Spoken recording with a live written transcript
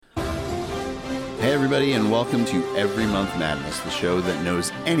Hey everybody, and welcome to Every Month Madness, the show that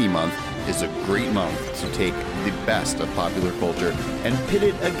knows any month is a great month to take the best of popular culture and pit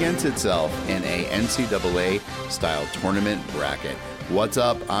it against itself in a NCAA-style tournament bracket. What's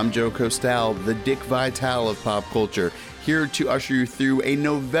up? I'm Joe Costal, the Dick Vitale of pop culture, here to usher you through a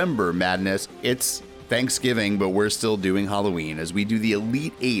November madness. It's Thanksgiving, but we're still doing Halloween as we do the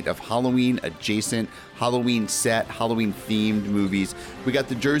Elite 8 of Halloween-adjacent, Halloween-set, Halloween-themed movies. We got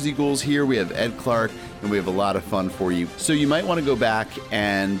the Jersey Ghouls here, we have Ed Clark, and we have a lot of fun for you. So you might want to go back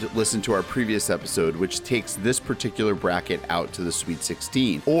and listen to our previous episode, which takes this particular bracket out to the Sweet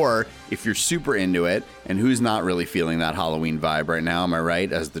 16. Or, if you're super into it, and who's not really feeling that Halloween vibe right now, am I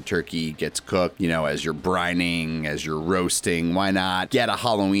right? As the turkey gets cooked, you know, as you're brining, as you're roasting, why not get a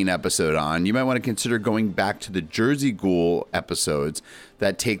Halloween episode on? You might want to consider going back to the Jersey Ghoul episodes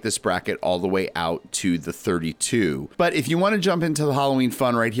that take this bracket all the way out to the 32. But if you want to jump into the Halloween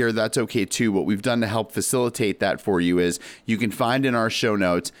fun right here, that's okay too. What we've done to help facilitate that for you is you can find in our show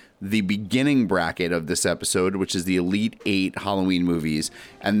notes the beginning bracket of this episode, which is the Elite 8 Halloween movies.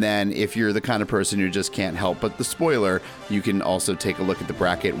 And then if you're the kind of person who just can't help but the spoiler, you can also take a look at the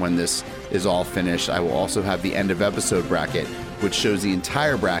bracket when this is all finished. I will also have the end of episode bracket, which shows the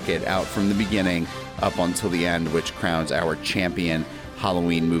entire bracket out from the beginning up until the end, which crowns our champion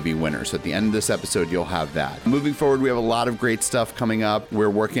Halloween movie winner. So at the end of this episode, you'll have that. Moving forward, we have a lot of great stuff coming up. We're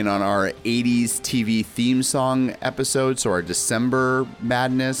working on our 80s TV theme song episode. So our December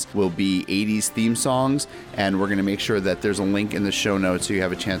madness will be 80s theme songs. And we're going to make sure that there's a link in the show notes so you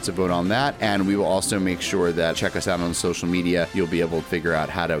have a chance to vote on that. And we will also make sure that check us out on social media. You'll be able to figure out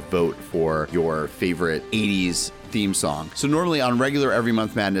how to vote for your favorite 80s theme song. So normally on regular Every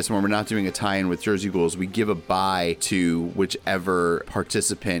Month Madness, when we're not doing a tie-in with Jersey Ghouls, we give a bye to whichever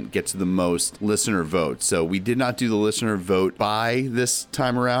participant gets the most listener votes. So we did not do the listener vote bye this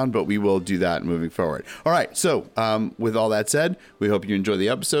time around, but we will do that moving forward. All right, so with all that said, we hope you enjoy the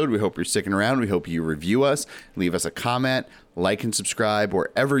episode. We hope you're sticking around. We hope you review us, leave us a comment, like and subscribe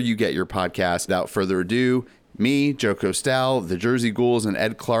wherever you get your podcast. Without further ado, me, Joe Costal, the Jersey Ghouls, and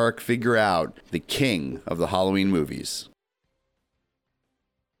Ed Clark figure out the king of the Halloween movies.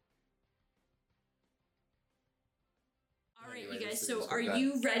 All right, you guys, so are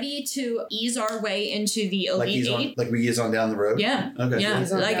you ready to ease our way into the Elite Eight? Like we ease on down the road? Yeah. Okay. Yeah,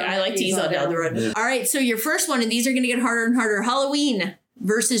 I like to ease on down the road. Yeah. All right, so your first one, and these are going to get harder and harder. Halloween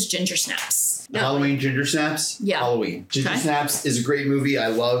versus Ginger Snaps. No. Halloween Ginger Snaps? Yeah. Halloween. Ginger Snaps is a great movie. I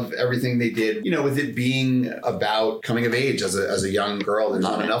love everything they did. You know, with it being about coming of age as a young girl. There's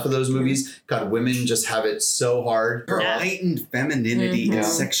not enough of those movies. God, women just have it so hard. Her latent femininity and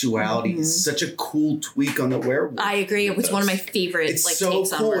sexuality is such a cool tweak on the werewolf. I agree. It was one of my favorite it's so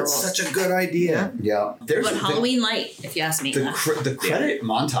takes cool. on It's werewolves. such a good idea. Yeah. But Halloween Light, if you ask me. The credit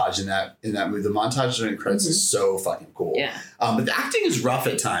montage in that movie, the montage during credits is so fucking cool. Yeah. But the acting is rough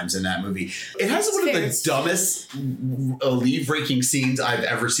at times in that movie. It has one of the dumbest leaf raking scenes I've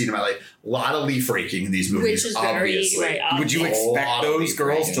ever seen in my life. A lot of leaf raking in these movies, which is obviously. very obvious. Would you expect those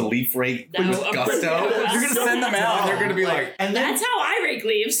girls to leaf rake with gusto? You're going to send them out and they're going to be like... And that's how I rake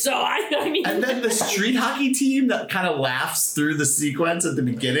leaves, so I mean... And then the street hockey team that kind of laughs through the sequence at the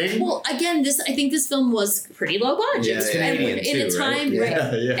beginning. Well, again, I think this film was pretty low budget. And in a time,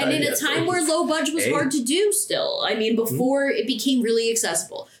 in a time where low budget was hard to do still. I mean, before it became really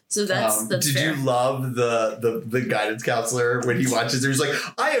accessible. So that's did fair. you love the guidance counselor when he watches it? He's like,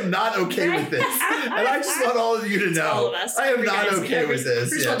 I am not okay with this. And I just want all of you to know, all of us. I am not okay with this.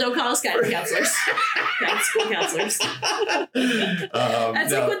 First of all, don't call us guidance counselors. Guidance school counselors.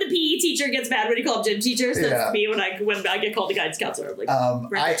 That's like when the PE teacher gets mad when you call them gym teachers. That's me when I get called a guidance counselor. I'm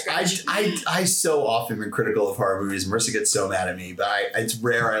like, I so often been critical of horror movies. Marissa gets so mad at me, but it's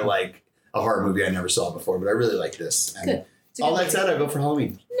rare I like a horror movie I never saw before, but I really like this. And good. All that said, I vote for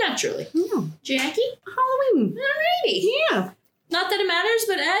Halloween. Naturally. Jackie? Halloween. Alrighty. Yeah. Not that it matters,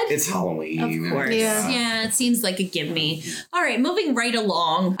 but Ed? It's Halloween. Of course. Yeah, it seems like a give me. All right, moving right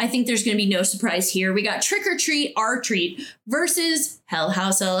along. I think there's going to be no surprise here. We got Trick or Treat, Our Treat versus Hell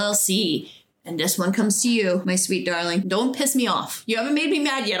House LLC. And this one comes to you, my sweet darling. Don't piss me off. You haven't made me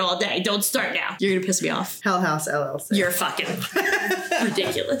mad yet all day. Don't start now. You're going to piss me off. Hell House LLC. You're fucking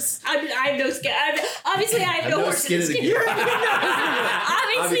ridiculous. I have no skin. Obviously, I have no horse in the skin.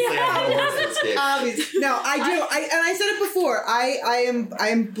 Obviously, I have no skin. Obviously. No, I do. I said it before. I am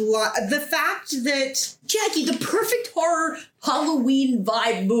the fact that Jackie, the perfect horror Halloween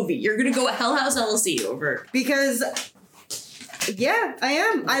vibe movie. You're going to go with Hell House LLC over. Because... Yeah, I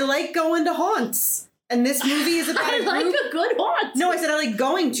am. I like going to haunts. And this movie is about I a like group. a good haunt. No, I said I like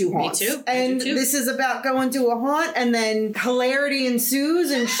going to haunts. too. And Me too. this is about going to a haunt, and then hilarity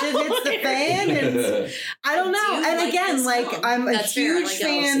ensues, and shit hits the fan. And I don't know. do And like again, this like film. I'm a That's fair. I huge like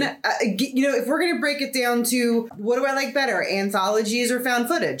fan. If we're gonna break it down to what do I like better, anthologies or found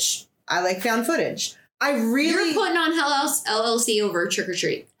footage? I like found footage. I really You're putting on Hell House LLC over Trick or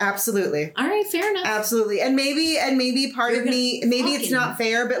Treat. absolutely. All right, fair enough. Absolutely. And maybe part You're of me, maybe it's fucking not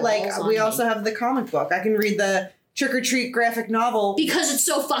fair, but like balls on we me. also have the comic book. I can read the Trick or Treat graphic novel. Because it's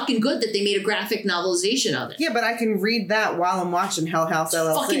so fucking good that they made a graphic novelization of it. Yeah, but I can read that while I'm watching Hell House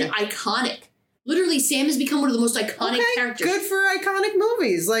LLC. Fucking iconic. Literally, Sam has become one of the most iconic characters. Good for iconic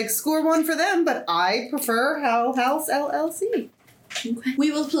movies. Like, score one for them, but I prefer Hell House LLC. Okay.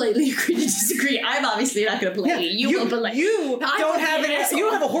 We will politely agree to disagree. I'm obviously not going to play. You will politely. You I'm don't an have any. asshole. You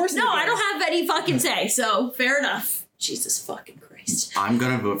don't have a horse. in No, the I game. don't have any fucking say. So fair enough. Jesus fucking Christ. I'm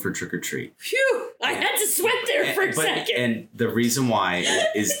gonna vote for Trick or Treat. Phew! I had to sweat there for a second. And the reason why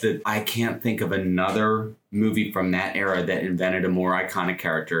is that I can't think of another movie from that era that invented a more iconic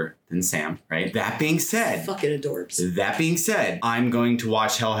character than Sam, right? That being said, Fucking adorbs. I'm going to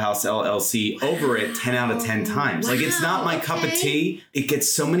watch Hell House LLC over it 10 out of 10 times. Like, it's not my cup of okay. tea. It gets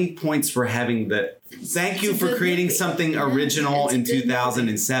so many points for having the... Thank you It's a for good creating movie. something Yeah, original it's a in good movie.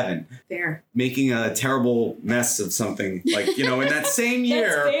 2007. Fair. Making a terrible mess of something. Like, in that same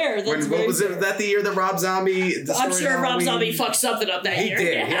year... fair. That's what very was it? fair. Was that the year that Rob Zombie destroyed I'm sure Rob Halloween? Zombie fucked something up that He year.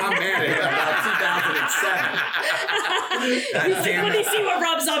 did. Yeah, I'm mad at him about 2007. When you see what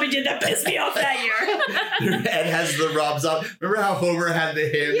Rob Zombie did, that pissed me off that year. Ed has the Rob Zombie. Remember how Homer had the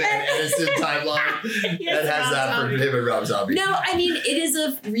him Yes. and Edison timeline? Yes, Ed has Rob that Zombie. for him and Rob Zombie. No, I mean, it is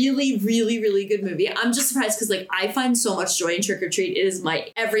a really, really, really good movie. I'm just surprised because, like, I find so much joy in Trick or Treat. It is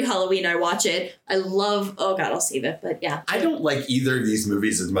every Halloween I watch it. I love, oh God, I'll save it. But yeah. I don't like either of these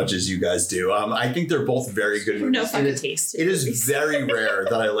movies as much as you guys do. I think they're both very good movies. No fucking It is- taste. It is very rare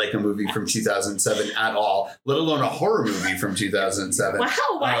that I like a movie from 2007 at all, let alone a horror movie from 2007. Wow,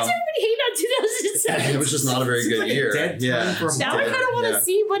 why is everybody hating on 2007? It was just not a very good year. dead Yeah. time for a Now I kind of want to Yeah.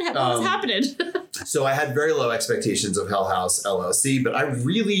 see what was happening. So I had very low expectations of Hell House LLC, but I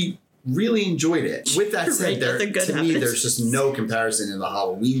really enjoyed it. With that said, Right, there nothing good to me, happens. there's just no comparison in the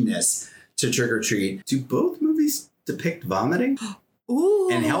Halloweenness to Trick or Treat. Do both movies depict vomiting? Ooh.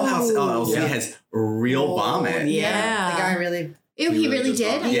 And Hell House LLC Yeah. has real vomit. Yeah. The guy really. Ew, he really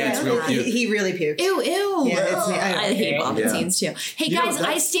did? Yeah, it's real cute. He really puked. Ew, ew. Yeah, it's me. I hate vomit Yeah. scenes too. Hey You know, guys, I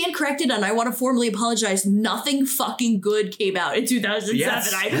that's- stand corrected and I want to formally apologize. Nothing fucking good came out in 2007.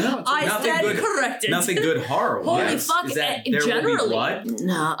 Yes. No, I nothing stand good- corrected. Nothing good horror. Holy Yes. fuck, Is that and There Will Be generally. Blood?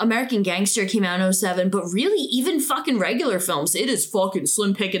 No, American Gangster came out in 07, but really, even fucking regular films, it is fucking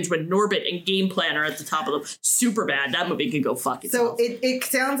slim pickings when Norbit and Game Plan are at the top of them. Super bad. That movie could go fuck So itself. it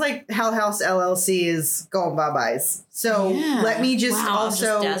sounds like Hell House LLC is going bye-byes. So Yeah. let me just Wow, I'm also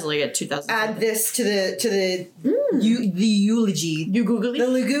just dazzling at 2007. add this to the eulogy. You Google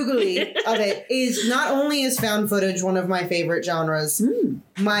The googly of it is not only is found footage one of my favorite genres,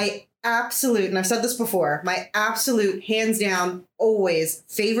 my absolute, and I've said this before, my absolute, hands down, always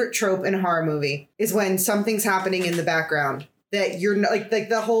favorite trope in a horror movie is when something's happening in the background that you're not, like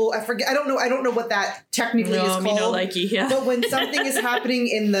the whole, I don't know what that technically is called. me no likey, yeah. But when something is happening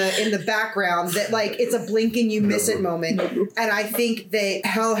in the background that like it's a blink and you miss it moment, and I think that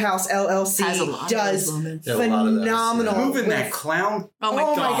Hell House LLC Has a lot of does those moments. Yeah, a lot of those, phenomenal. yeah. Moving with- that clown. Oh my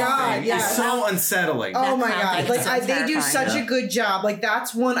dog God, thing yeah. is so unsettling. Oh my clown god! thing Like is so they do terrifying. such a good job. Like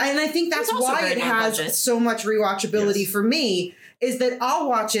that's one, and I think that's It's also why very it low has budget. so much rewatchability Yes. for me. Is that I'll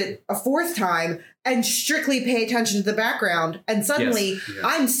watch it a fourth time and strictly pay attention to the background, and suddenly Yes. Yeah.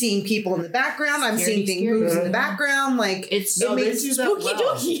 I'm seeing people in the background. I'm Scary, seeing things scary. moves in the background. Like It's it No, they makes do that spooky well.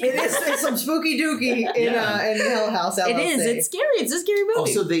 dooky. it is it's some spooky dooky in Hell House LLC. It is. It's scary. It's a scary movie.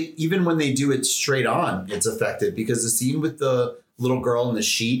 Also, they even when they do it straight on, it's effective because the scene with the little girl in the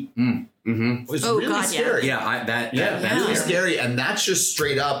sheet Mm-hmm. was Oh, really God, yeah. scary. Yeah, that's really scary. scary, and that's just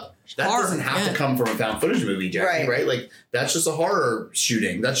straight up. That Horror, doesn't have yeah. to come from a found footage movie, Jackie, right? Like that's just a horror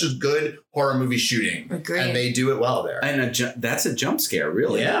shooting. That's just good horror movie shooting, Agreed. and they do it well there. And that's a jump scare,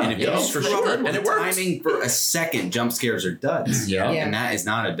 really. Yeah, and if yeah, you for screw up sure. with And it the works. timing for a second, jump scares are duds. Yeah. Yeah. And that is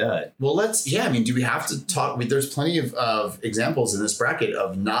not a dud. Well, I mean, do we have to talk? There's plenty of examples in this bracket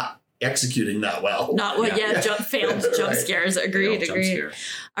of not executing that well. Not what, Yeah. failed jump Right. scares. Agreed, Jump agreed. scare.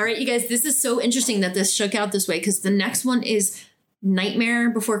 All right, you guys, this is so interesting that this shook out this way because the next one is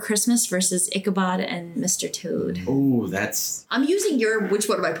Nightmare Before Christmas versus Ichabod and Mr. Toad. Ooh, that's I'm using your which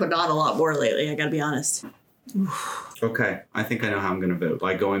one have I put on a lot more lately, I gotta be honest. okay. I think I know how I'm going to vote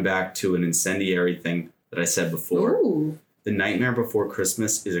by going back to an incendiary thing that I said before. Ooh. The Nightmare Before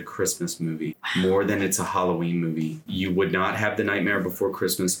Christmas is a Christmas movie more than it's a Halloween movie. You would not have The Nightmare Before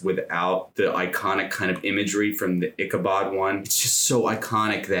Christmas without the iconic kind of imagery from the Ichabod one. It's just so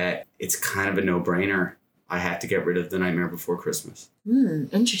iconic that it's kind of a no-brainer. I had to get rid of The Nightmare Before Christmas.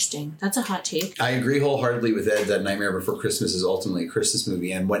 Interesting. That's a hot take. I agree wholeheartedly with Ed that Nightmare Before Christmas is ultimately a Christmas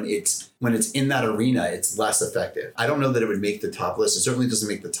movie, and when it's in that arena, it's less effective. I don't know that it would make the top list. It certainly doesn't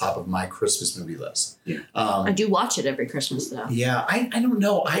make the top of my Christmas movie list. Yeah. I do watch it every Christmas though. Yeah, I don't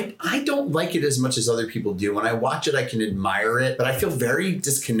know. I don't like it as much as other people do. When I watch it, I can admire it, but I feel very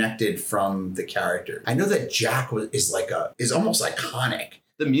disconnected from the character. I know that Jack is almost iconic.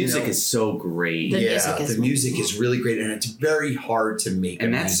 The music is so great. The music is really great, and it's very hard to make a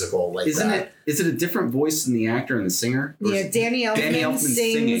musical like that. Is it a different voice than the actor and the singer? Yeah, Danny Elfman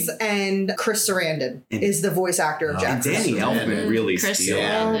sings, and Chris Sarandon is the voice actor of Jack. And Danny Elfman really steals.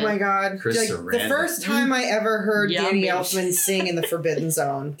 Oh my God. Chris the first time I ever heard Danny Elfman sing in The Forbidden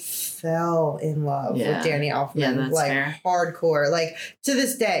Zone, fell in love with Danny Elfman. Yeah, that's fair. Hardcore. Like, to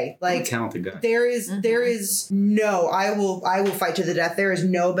this day, like, talented guy. there is no, I will fight to the death. There is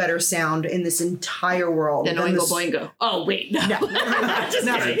no better sound in this entire world than Oingo Boingo. Oh wait, no. The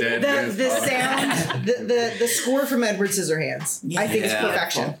sound, the score from Edward Scissorhands, I think is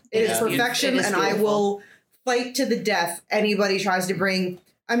perfection. It is perfection, and I will fight to the death anybody tries to bring.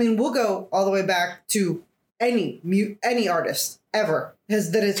 I mean, we'll go all the way back to any artist ever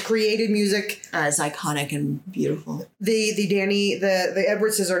that has created music as iconic and beautiful. The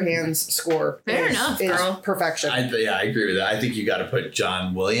Edward Scissorhands score. Fair enough, girl. Perfection. I agree with that. I think you got to put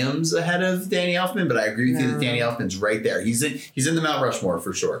John Williams ahead of Danny Elfman, but I agree with you that Danny Elfman's right there. He's in the Mount Rushmore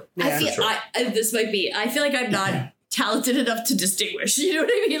for sure. I feel I feel like I'm not talented enough to distinguish. You know what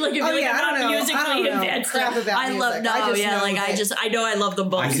I mean? Like, if I'm not musically advanced. Crap about music. I know I love them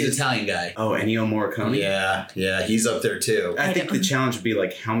both. He's the Italian guy. Oh, Ennio Morricone? Yeah, he's up there too. I think the challenge would be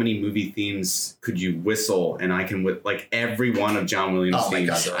like, how many movie themes could you whistle? And I can like every one of John Williams'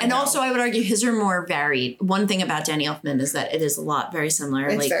 themes. And also, I would argue his are more varied. One thing about Danny Elfman is that it is a lot very similar.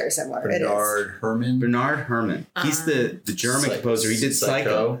 It's very similar. Bernard Herrmann. He's the German composer. He did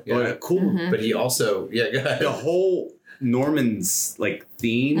Psycho. Yeah. Cool. Mm-hmm. But he also, go ahead. The whole Norman's like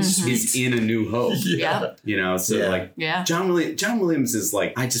themes is in A New Hope. You know, so John Williams is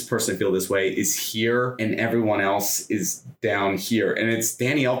like, I just personally feel this way, is here and everyone else is down here. And it's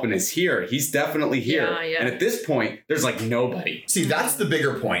Danny Elfman is here. He's definitely here. And at this point, there's like nobody. See, that's the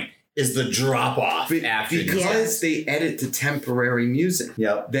bigger point. Is the drop off after because they edit to temporary music.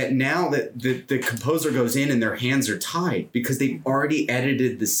 That now that the composer goes in and their hands are tied because they've already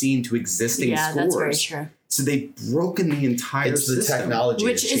edited the scene to existing scores. That's very true. So they've broken the entire system. It's the technology.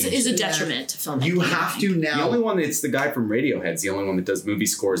 Which is a detriment to filmmaking. You have to now. The only one that's the guy from Radiohead's the only one that does movie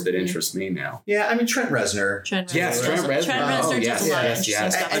scores that interest me now. Yeah, I mean Trent Reznor. Yes, Trent Reznor does a lot of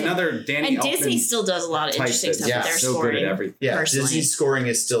interesting stuff. Another Danny Elfman. And Disney still does a lot of interesting stuff with their scoring. Good at everything. Yeah, Disney's scoring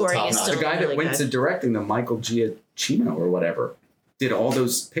is still top notch. The guy that went to directing the Michael Giacchino or whatever did all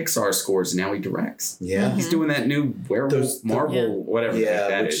those Pixar scores, and now he directs. He's doing that new werewolf Marvel whatever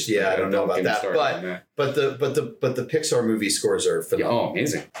that is. I don't know about that, but the Pixar movie scores are phenomenal.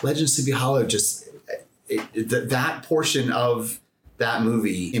 Amazing. Legend of Sleepy Hollow that portion of that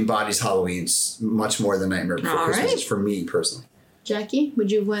movie embodies Halloween much more than Nightmare Before Christmas for me personally. Jackie,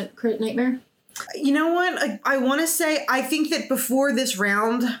 would you want Nightmare? You know what? I want to say I think that before this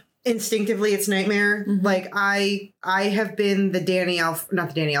round, instinctively it's Nightmare. Like I have been not the Danny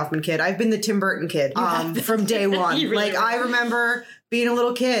Elfman kid. I've been the Tim Burton kid from day one. Really I remember being a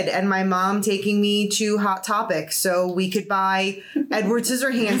little kid and my mom taking me to Hot Topic so we could buy Edward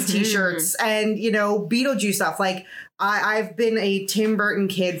Scissorhands t-shirts and, Beetlejuice stuff. Like I've been a Tim Burton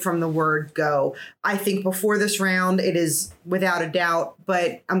kid from the word go. I think before this round, it is without a doubt,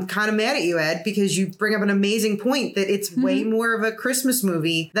 but I'm kind of mad at you, Ed, because you bring up an amazing point that it's way more of a Christmas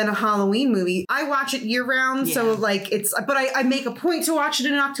movie than a Halloween movie. I watch it year round, so but I make a point to watch it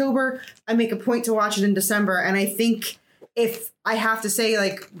in October. I make a point to watch it in December, and I think if I have to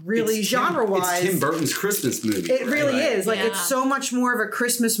say, really genre-wise, it's Tim Burton's Christmas movie. It really is. It's so much more of a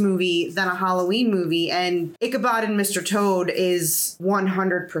Christmas movie than a Halloween movie. And Ichabod and Mr. Toad is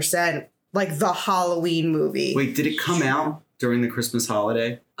 100% like the Halloween movie. Wait, did it come out during the Christmas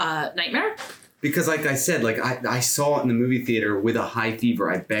holiday? Nightmare? Because like I said, I saw it in the movie theater with a high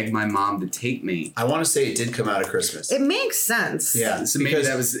fever. I begged my mom to take me. I want to say it did come out at Christmas. It makes sense. Yeah. So maybe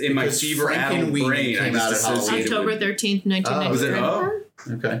that was in my fever-addled brain. Came out at October 13th, 1993. Was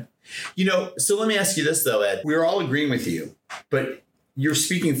it? Okay. So let me ask you this, though, Ed. We're all agreeing with you, but you're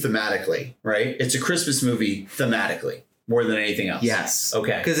speaking thematically, right? It's a Christmas movie thematically. more than anything else. Yes.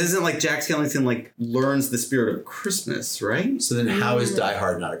 Okay. Because isn't like Jack Skellington like learns the spirit of Christmas, right? So then how is Die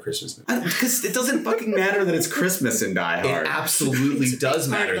Hard not a Christmas movie? Because it doesn't fucking matter that it's Christmas in Die Hard. It absolutely does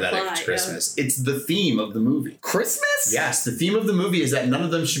matter that it's Christmas. Yeah. It's the theme of the movie. Christmas? Yes. The theme of the movie is that none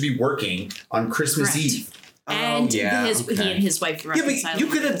of them should be working on Christmas Eve. And he and his wife reconciled. Yeah, but you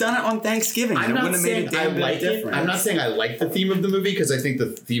could have done it on Thanksgiving. I'm not saying I like it. I'm not saying I like the theme of the movie because I think the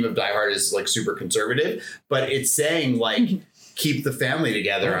theme of Die Hard is like super conservative, but it's saying like keep the family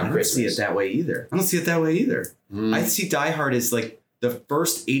together on Christmas. I don't see it that way either. I see Die Hard as like the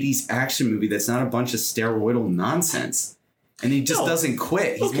first 80s action movie that's not a bunch of steroidal nonsense. And he just doesn't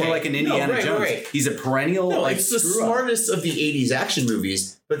quit. He's more like an Indiana Jones. Right. He's a perennial. No, like, it's the smartest of the 80s action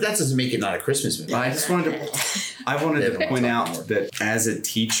movies, but that doesn't make it not a Christmas movie. I wanted to point out that as a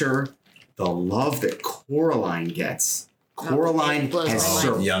teacher, the love that Coraline gets. Coraline has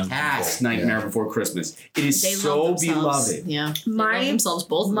surpassed Nightmare Before Christmas. It is so beloved. Yeah. My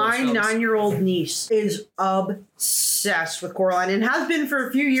 9-year-old niece is obsessed with Coraline and has been for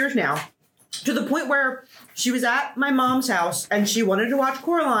a few years now. To the point where she was at my mom's house and she wanted to watch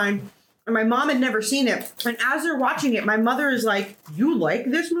Coraline and my mom had never seen it. And as they're watching it, my mother is like, "You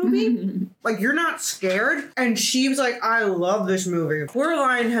like this movie? Like, you're not scared?" And she was like, "I love this movie."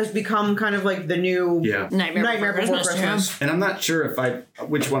 Coraline has become kind of like the new Nightmare Before Christmas. And I'm not sure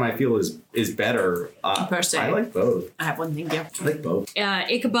which one I feel is better. I like both. I have one thing, yeah. I like both.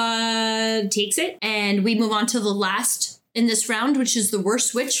 Ichabod takes it, and we move on to the last in this round, which is The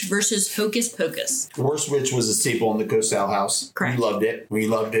Worst Witch versus Hocus Pocus. The Worst Witch was a staple in the Cosell house. Correct. We loved it. We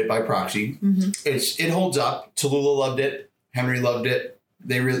loved it by proxy. Mm-hmm. It holds up. Tallulah loved it. Henry loved it.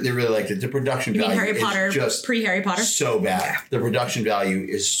 They really liked it. The production value Harry Potter, is just pre-Harry Potter? So bad. Yeah. The production value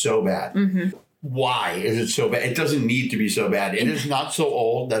is so bad. Mm-hmm. Why is it so bad? It doesn't need to be so bad. It is not so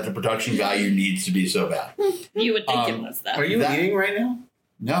old that the production value needs to be so bad. You would think it was that. Are you eating right now?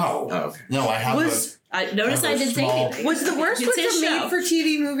 No. Oh, okay. No, I have I noticed I didn't say anything. Was The Worst Witch a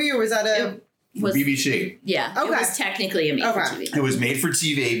made-for-TV movie, or was that BBC? Yeah, okay. It was technically a made-for-TV. It was made for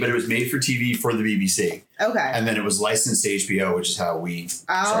TV, but it was made for TV for the BBC. Okay. And then it was licensed to HBO, which is how we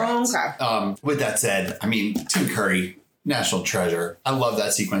okay. With that said, I mean, Tim Curry, national treasure. I love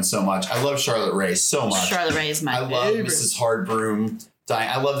that sequence so much. I love Charlotte Rae so much. Charlotte Rae is my favorite. I love Mrs. Hardbroom.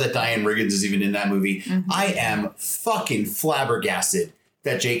 I love that Diane Riggins is even in that movie. Mm-hmm. I am fucking flabbergasted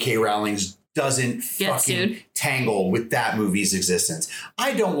that J.K. Rowling doesn't fucking tangle with that movie's existence.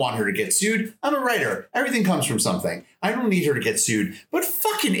 I don't want her to get sued. I'm a writer. Everything comes from something. I don't need her to get sued. But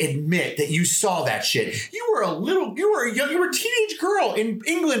fucking admit that you saw that shit. You were a teenage girl in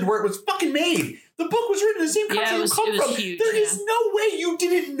England where it was fucking made. The book was written in the same country you come from. Huge, there is no way you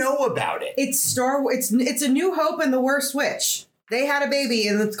didn't know about it. It's it's A New Hope and The Worst Witch. They had a baby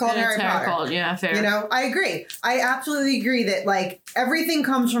and it's called Harry Potter. Yeah, fair. You know, I agree. I absolutely agree that like everything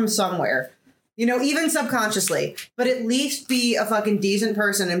comes from somewhere. You know, even subconsciously, but at least be a fucking decent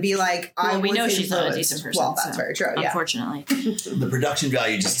person and be like, we know she's not a decent person. Well, that's very true. Unfortunately, the production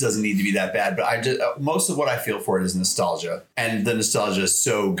value just doesn't need to be that bad. But most of what I feel for it is nostalgia, and the nostalgia is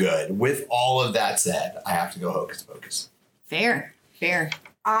so good. With all of that said, I have to go Hocus Pocus. Fair.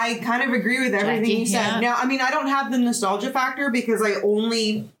 I kind of agree with everything you said. Yeah. Now, I mean, I don't have the nostalgia factor because I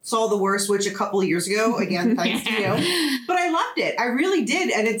only saw The Worst Witch a couple of years ago. Again, thanks to you. But I loved it. I really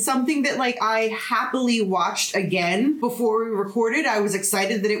did. And it's something that, like, I happily watched again before we recorded. I was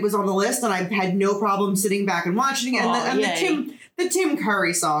excited that it was on the list, and I had no problem sitting back and watching it. The Tim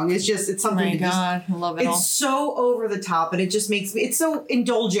Curry song is just, it's something. Oh my God, I love it. It's so over the top, and it just makes me, it's so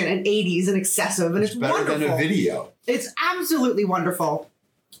indulgent and 80s and excessive, and it's better wonderful. Than a video. It's absolutely wonderful.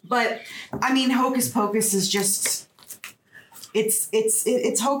 But I mean, Hocus Pocus is just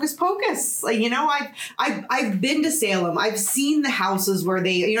it's Hocus Pocus. Like, you know, I've been to Salem. I've seen the houses where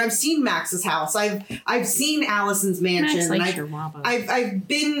they, you know, I've seen Max's house. I've seen Allison's mansion. Max I've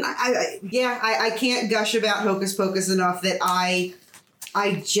been I can't gush about Hocus Pocus enough that I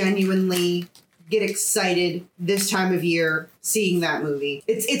genuinely get excited this time of year seeing that movie.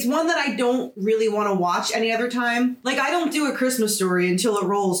 It's one that I don't really want to watch any other time. Like, I don't do A Christmas Story until it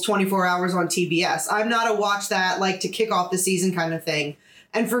rolls 24 hours on TBS. I'm not a watch that, like, to kick off the season kind of thing.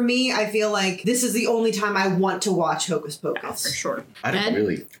 And for me, I feel like this is the only time I want to watch Hocus Pocus. Yeah, for sure. I don't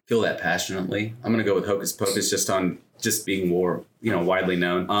really feel that passionately. I'm going to go with Hocus Pocus just being more, you know, widely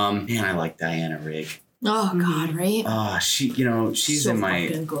known. Man, I like Diana Rigg. Oh God, right? She's so in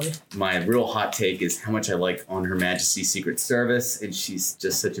my real hot take is how much I like On Her Majesty's Secret Service, and she's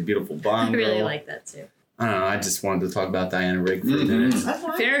just such a beautiful Bond girl. I really girl. like that too. I don't know. I just wanted to talk about Diana Rigg for a minute.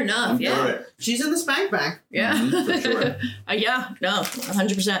 Fair enough. Yeah. She's in the Spank Bank. Yeah. For sure. Yeah. No,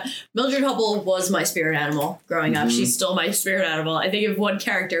 100%. Mildred Hubble was my spirit animal growing up. She's still my spirit animal. I think if one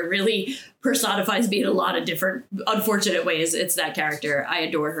character really personifies me in a lot of different unfortunate ways, it's that character. I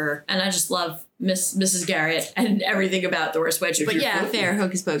adore her. And I just love Mrs. Garrett and everything about Doris Witch. But yeah, fair.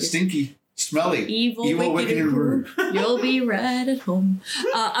 Hocus Pocus. Stinky. Smelly. Evil, wicked, and rude. You'll be right at home.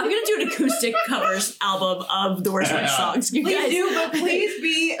 I'm going to do an acoustic covers album of Doris Witch songs. You Please guys do, but please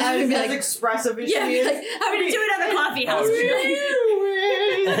be as expressive as she is. like, I'm going to do it at a coffee house.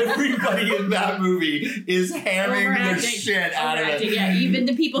 Everybody in that movie is hamming the shit out of it. Yeah, even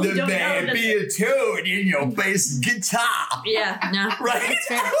the people who don't know. There be a tune in your bass guitar. Yeah, no. Right? That's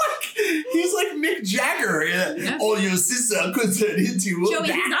fair. He's like Mick Jagger. Yeah. All your sister could turn into a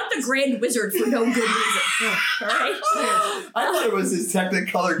Joey, he's not the Grand Wizard for no good reason. All right? I thought it was his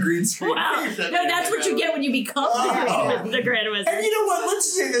Technicolor green screen. Wow. No, that's what you get when you become the Grand Wizard. And you know what?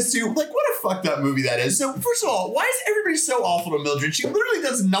 Let's say this too. Like, what a fucked up movie that is. So, first of all, why is everybody so awful to Mildred? She literally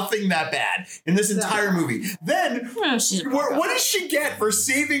does nothing that bad in this entire movie. Then, what does she get for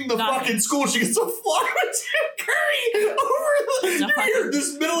saving the fucking school? She gets a flock of Tim Curry over the...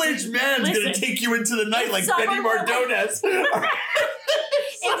 This middle-aged man's going to take you into the night like Benny Mardones.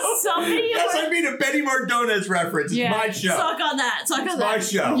 It's somebody. Yes, I mean a Benny Mardones reference. It's my show. Suck on that. My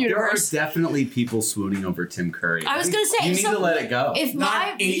show. Universe. There are definitely people swooning over Tim Curry. I was going to say. You need to let it go. If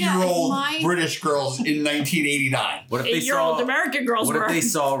Not 8-year-old British girls in 1989. What if they 8-year-old American girls What were. if they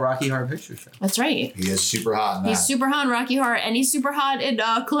saw Rocky Horror Picture Show? That's right. He is super hot in that. He's super hot in Rocky Horror, and he's super hot in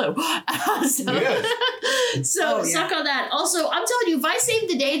Clue. So suck on that. Also, I'm telling you, if I save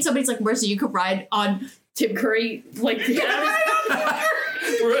the day and somebody's like, Marissa, you could ride on Tim Curry, like, Marissa,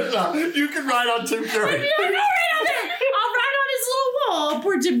 you can ride on Tim Curry. I'll ride on his little wall.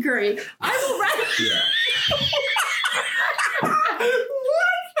 Poor Tim Curry. I will ride.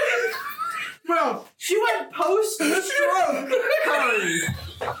 What? Bro, she went post-stroke Curry.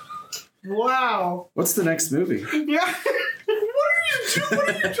 Wow. What's the next movie? Yeah. What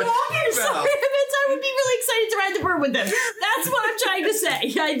are you talking about? Sorry, I would be really excited to ride the bird with them. That's what I'm trying to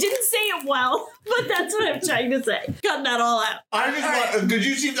say. I didn't say it well, but that's what I'm trying to say. Cut that all out. I just want, could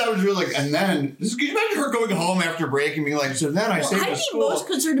you see if that was really like, and then, could you imagine her going home after break and being like, so then I saved the school. I'd be most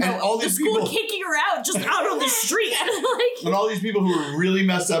concerned about all the these school people, kicking her out just out on the street. and all these people who were really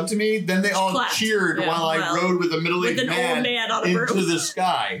messed up to me, then they all clapped. cheered while I rode with a middle-aged man on a into broom. the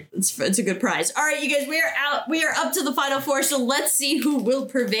sky. It's a good prize. All right, you guys, we are out. We are up to the final four, so let's see who will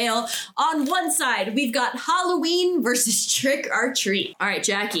prevail. On one side, we've got Halloween versus Trick or Treat. All right,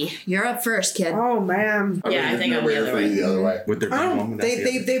 Jackie, you're up first, kid. Oh, man. Yeah, I think I'm the other way. Would there be one?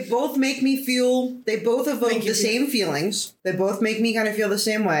 They both make me feel, they both evoke the same feelings. They both make me kind of feel the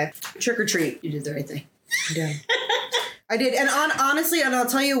same way. Trick or Treat. You did the right thing. Yeah. I did. And honestly, and I'll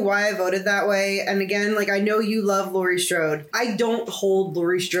tell you why I voted that way. And again, like, I know you love Laurie Strode. I don't hold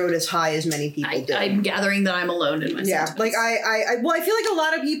Laurie Strode as high as many people do. I'm gathering that I'm alone in my sentiments. Like, I feel like a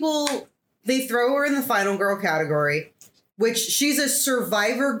lot of people, they throw her in the final girl category, which she's a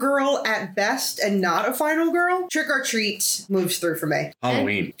survivor girl at best and not a final girl. Trick or Treat moves through for me.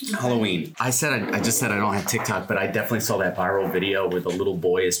 Halloween. I just said I don't have TikTok, but I definitely saw that viral video where the little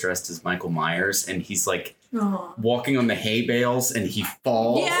boy is dressed as Michael Myers and he's like walking on the hay bales and he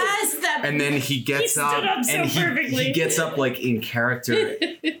falls. Yes, and then he gets up and he gets up like in character.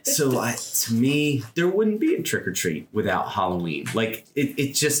 So to me, there wouldn't be a Trick or Treat without Halloween. Like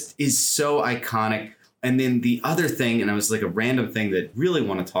it just is so iconic. And then the other thing, and it was like a random thing that really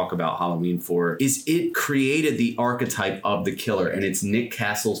want to talk about Halloween for, is it created the archetype of the killer. And it's Nick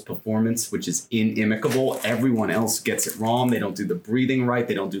Castle's performance, which is inimicable. Everyone else gets it wrong. They don't do the breathing right.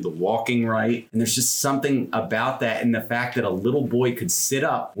 They don't do the walking right. And there's just something about that. And the fact that a little boy could sit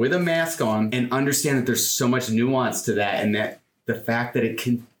up with a mask on and understand that there's so much nuance to that. And that the fact that it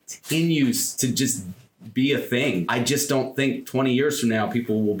continues to just be a thing. I just don't think 20 years from now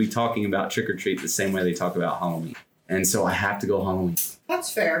people will be talking about Trick or Treat the same way they talk about Halloween. And so I have to go Halloween.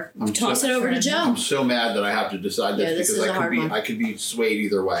 That's fair. Toss it over to Joe. I'm so mad that I have to decide this because I could be swayed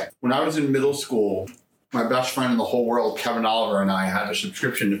either way. When I was in middle school, my best friend in the whole world, Kevin Oliver, and I had a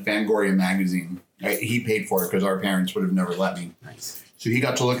subscription to Fangoria magazine. He paid for it because our parents would have never let me. Nice. So he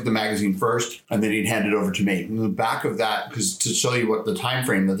got to look at the magazine first, and then he'd hand it over to me. In the back of that, because to show you what the time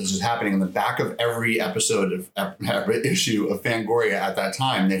frame that this is happening, in the back of every episode of every issue of Fangoria at that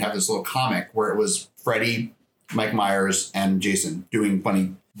time, they'd have this little comic where it was Freddy, Mike Myers, and Jason doing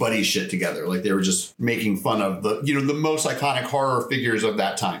funny buddy shit together. Like they were just making fun of the most iconic horror figures of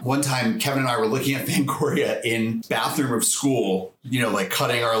that time. One time, Kevin and I were looking at Fangoria in bathroom of school, like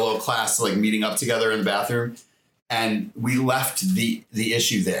cutting our little class, like meeting up together in the bathroom. And we left the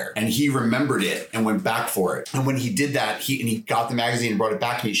issue there, and he remembered it and went back for it. And when he did that, he got the magazine and brought it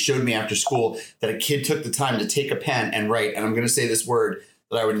back, and he showed me after school that a kid took the time to take a pen and write. And I'm going to say this word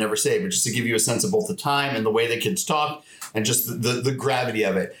that I would never say, but just to give you a sense of both the time and the way the kids talk and just the gravity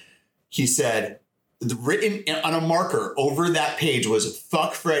of it. He said, written on a marker over that page was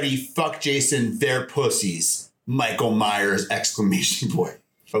 "Fuck Freddy, fuck Jason, they're pussies. Michael Myers!" !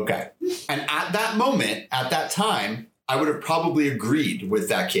 Okay. And at that moment, at that time, I would have probably agreed with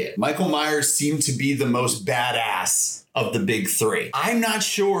that kid. Michael Myers seemed to be the most badass of the big three. I'm not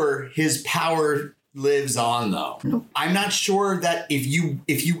sure his power lives on, though. I'm not sure that if you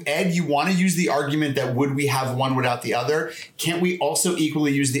Ed, you want to use the argument that would we have one without the other, can't we also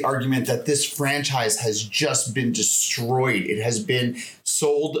equally use the argument that this franchise has just been destroyed? It has been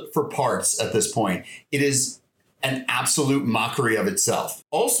sold for parts at this point. It is an absolute mockery of itself.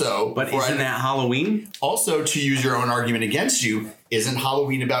 Also, but isn't that Halloween? Also, to use your own argument against you, isn't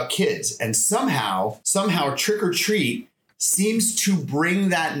Halloween about kids? And somehow Trick or Treat seems to bring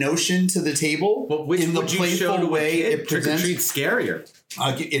that notion to the table in the playful way it presents. Trick or Treat's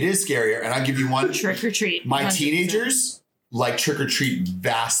scarier. It is scarier, and I'll give you one. Trick or Treat. My 100%. Teenagers like Trick or Treat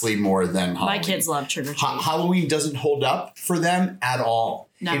vastly more than Halloween. My kids love Trick or Treat. Halloween doesn't hold up for them at all.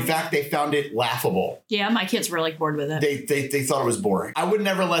 No. In fact, they found it laughable. Yeah, my kids were like bored with it. They thought it was boring. I would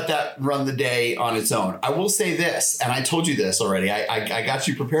never let that run the day on its own. I will say this, and I told you this already. I got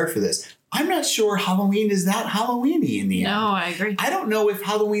you prepared for this. I'm not sure Halloween is that Halloween-y in the end. No, I agree. I don't know if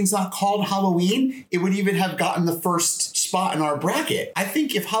Halloween's not called Halloween, it would even have gotten the first spot in our bracket. I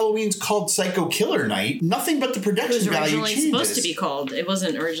think if Halloween's called Psycho Killer Night, nothing but the production value changes. It was originally supposed to be called. It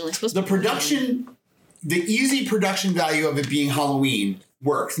wasn't originally supposed to be called. The easy production value of it being Halloween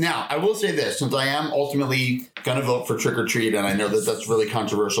works. Now, I will say this, since I am ultimately going to vote for Trick or Treat, and I know that that's really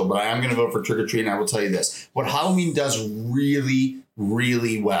controversial, but I am going to vote for Trick or Treat, and I will tell you this. What Halloween does really,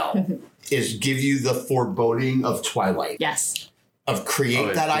 really well is give you the foreboding of Twilight. Yes. Of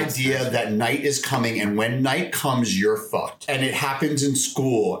create that idea that night is coming, and when night comes, you're fucked. And it happens in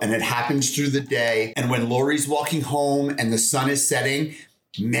school, and it happens through the day, and when Laurie's walking home and the sun is setting,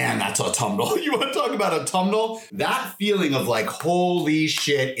 man, that's autumnal. You want to talk about autumnal? That feeling of like, holy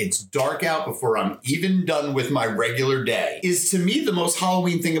shit, it's dark out before I'm even done with my regular day is to me the most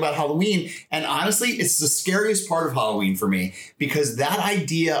Halloween thing about Halloween. And honestly, it's the scariest part of Halloween for me, because that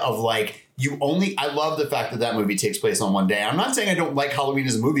idea of like, I love the fact that movie takes place on one day. I'm not saying I don't like Halloween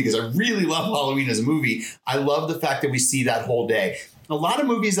as a movie, because I really love Halloween as a movie. I love the fact that we see that whole day. A lot of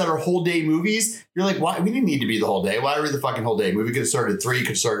movies that are whole day movies, you're like, why? We didn't need to be the whole day. Why were the fucking whole day? Movie could have started at 3, could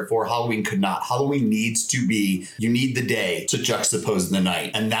have started at 4. Halloween could not. Halloween needs to be, you need the day to juxtapose the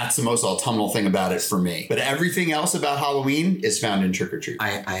night. And that's the most autumnal thing about it for me. But everything else about Halloween is found in Trick or Treat.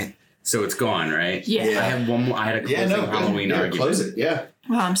 So it's gone, right? Yeah. I have one more. I had a closing Halloween argument. Close it, yeah.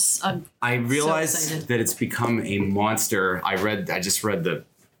 Well, I realized so that it's become a monster. I just read the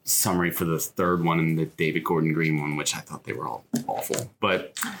summary for the third one and the David Gordon Green one, which I thought they were all awful.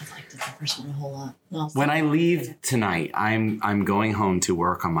 But I liked the first one a whole lot. No, when I leave tonight, I'm going home to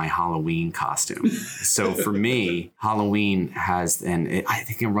work on my Halloween costume. So for me, Halloween has, I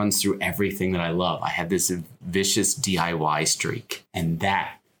think it runs through everything that I love. I had this vicious DIY streak, and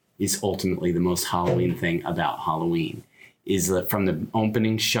that is ultimately the most Halloween thing about Halloween, is that from the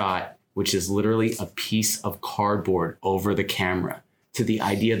opening shot, which is literally a piece of cardboard over the camera, to the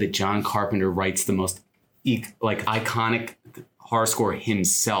idea that John Carpenter writes the most iconic horror score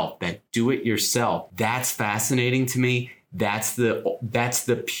himself, that do it yourself. That's fascinating to me. That's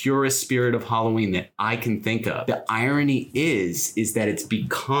the purest spirit of Halloween that I can think of. The irony is that it's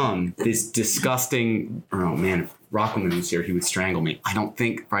become this disgusting, oh man, if Rockman was here, he would strangle me. I don't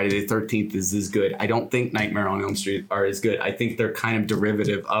think Friday the 13th is as good. I don't think Nightmare on Elm Street are as good. I think they're kind of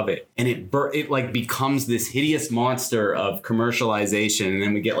derivative of it. And it like becomes this hideous monster of commercialization. And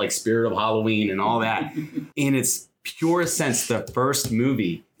then we get like Spirit of Halloween and all that. In its purest sense, the first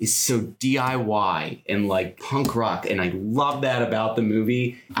movie is so DIY and like punk rock. And I love that about the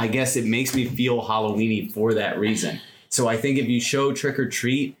movie. I guess it makes me feel Halloween-y for that reason. So I think if you show Trick or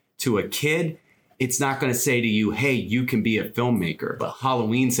Treat to a kid, it's not going to say to you, hey, you can be a filmmaker. But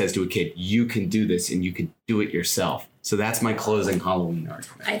Halloween says to a kid, you can do this and you can do it yourself. So that's my closing Halloween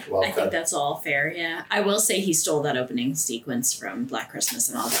argument. I think that's all fair, yeah. I will say he stole that opening sequence from Black Christmas,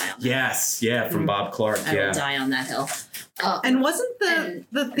 and I'll die on that. Yes, yeah, from Bob Clark, I will die on that hill. And wasn't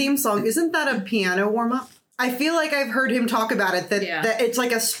the theme song, isn't that a piano warm-up? I feel like I've heard him talk about it, that it's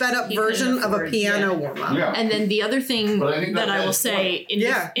like a sped up version of a piano warm up. Yeah. And then the other thing that I will say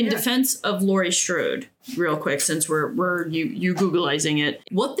in defense of Laurie Strode, real quick, since we're you Googleizing it,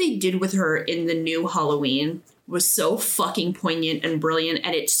 what they did with her in the new Halloween was so fucking poignant and brilliant,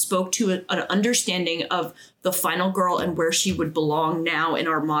 and it spoke to an understanding of the final girl and where she would belong now in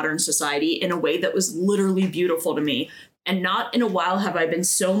our modern society in a way that was literally beautiful to me. And not in a while have I been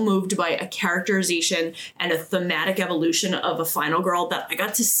so moved by a characterization and a thematic evolution of a final girl that I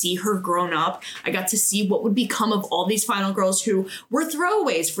got to see her grown up. I got to see what would become of all these final girls who were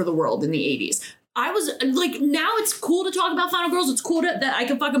throwaways for the world in the 80s. I was like, now it's cool to talk about final girls. It's cool that I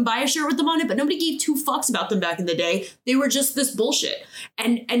can fucking buy a shirt with them on it, but nobody gave two fucks about them back in the day. They were just this bullshit.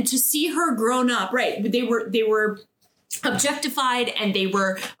 And to see her grown up, right? They were objectified, and they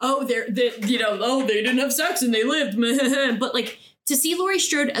were, they didn't have sex and they lived. But like, to see Laurie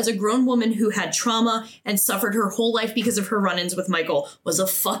Strode as a grown woman who had trauma and suffered her whole life because of her run-ins with Michael was a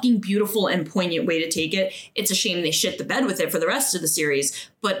fucking beautiful and poignant way to take it. It's a shame they shit the bed with it for the rest of the series.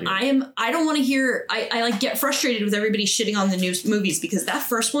 But I don't want to hear, I like get frustrated with everybody shitting on the new movies, because that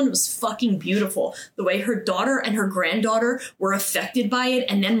first one was fucking beautiful. The way her daughter and her granddaughter were affected by it,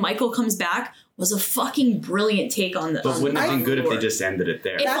 and then Michael comes back, was a fucking brilliant take on the. But wouldn't it have been good if they just ended it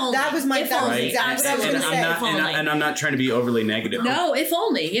there? That was exactly what I was going to say. And I'm not trying to be overly negative. No, if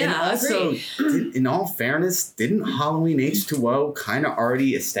only. Yeah, and also, in all fairness, didn't Halloween H2O kind of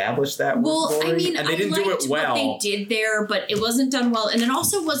already establish that? Well, I mean, and they didn't do it well. What they did there, but it wasn't done well. And it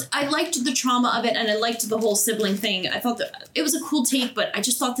also I liked the trauma of it, and I liked the whole sibling thing. I thought that it was a cool take, but I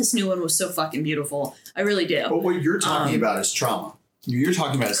just thought this new one was so fucking beautiful. I really do. But what you're talking about is trauma. You're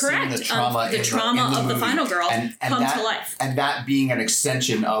talking about seeing the trauma, the trauma of the final girl come to life, and that being an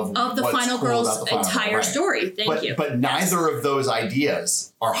extension of the final girl's entire story. Thank you. But neither of those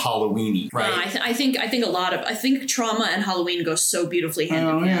ideas are Halloween-y, right? I think I think trauma and Halloween go so beautifully hand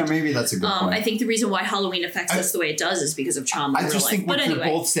in hand. Yeah, maybe that's a good point. I think the reason why Halloween affects us the way it does is because of trauma. I just think what you're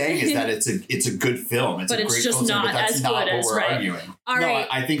both saying is that it's a good film. It's a great film, but that's not what we're arguing. All right.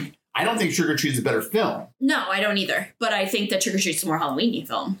 I don't think Trick or Treat is a better film. No, I don't either. But I think that Trick or Treat's a more Halloween-y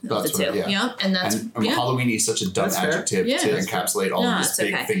film of the two. Yeah. And that's Halloween-y is such a dumb adjective to encapsulate all of this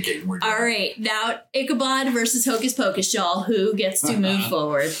big thinking we're doing. All right. Now, Ichabod versus Hocus Pocus, y'all. Who gets to move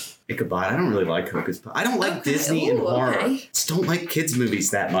forward? Ichabod. I don't really like Hocus Pocus. I don't like Disney and horror. I just don't like kids'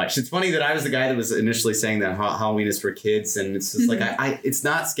 movies that much. It's funny that I was the guy that was initially saying that Halloween is for kids, and it's just like it's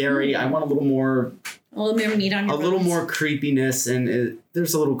not scary. I want a little more. A little more meat on your bones. A little more creepiness, and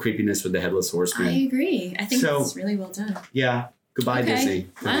there's a little creepiness with the Headless Horseman. I agree. I think it's really well done. Yeah. Goodbye, Disney.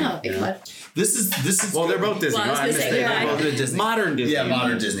 Wow. This is well, they're both Disney. Well, I was gonna say both Disney. Modern Disney. Yeah,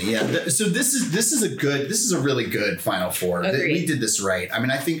 modern Disney. Yeah. So this is a really good Final Four. We did this right. I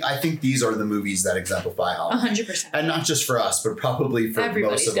mean, I think these are the movies that exemplify Halloween. 100%. And not just for us, but probably for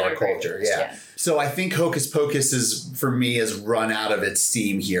most of our culture. Yeah. So I think Hocus Pocus has run out of its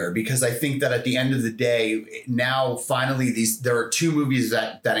steam here, because I think that at the end of the day, now finally there are two movies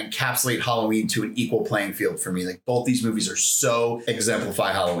that encapsulate Halloween to an equal playing field for me. Like, both these movies are so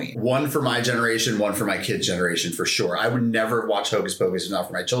exemplify Halloween. One for my generation, one for my kids' generation, for sure. I would never watch Hocus Pocus if not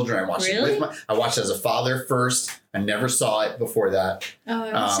for my children. I watched it I watched it as a father first. I never saw it before that.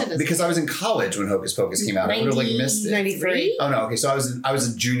 Because I was in college when Hocus Pocus came out. I would have missed it. 93? Oh no, okay. So I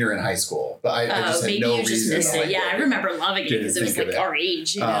was a junior in high school, but I just had no reason. Missed it. Yeah, I remember loving it because it was like our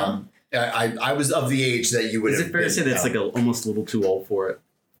age. You know? I was of the age that you would. Is it fair to say that's like almost a little too old for it?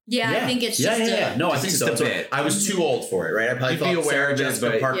 Yeah, I think it's just No, I think so. I was too old for it, right? I probably thought Sarah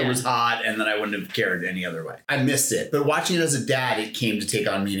Jessica Parker was hot, and then I wouldn't have cared any other way. I missed it. But watching it as a dad, it came to take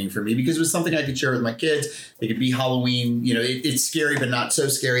on meaning for me, because it was something I could share with my kids. It could be Halloween. You know, it's scary, but not so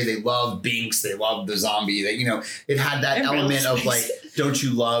scary. They love Binks. They love the zombie. It had that element of like, don't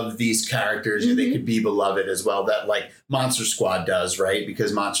you love these characters? Mm-hmm. They could be beloved as well. That like Monster Squad does, right?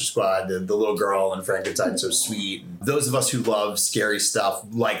 Because Monster Squad, the little girl and Frankenstein, so sweet. And those of us who love scary stuff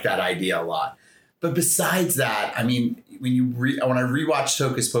like that idea a lot. But besides that, I mean, when I rewatched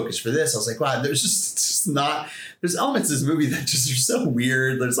Hocus Pocus for this, I was like, wow, there's elements of this movie that just are so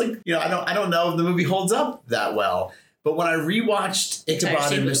weird. There's like, I don't know if the movie holds up that well. But when I rewatched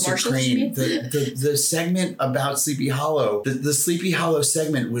Ichabod and Mr. Crane, the segment about Sleepy Hollow, the Sleepy Hollow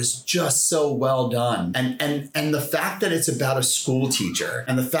segment was just so well done. And the fact that it's about a school teacher,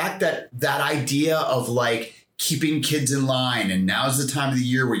 and the fact that idea of like keeping kids in line, and now's the time of the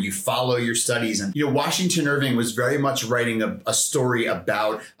year where you follow your studies. And, Washington Irving was very much writing a story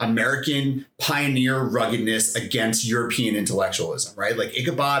about American pioneer ruggedness against European intellectualism, right? Like,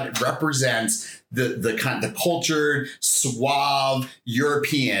 Ichabod represents the cultured, suave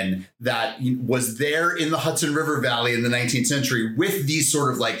European that was there in the Hudson River Valley in the 19th century with these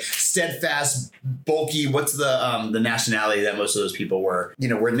sort of like steadfast, bulky, what's the nationality that most of those people were,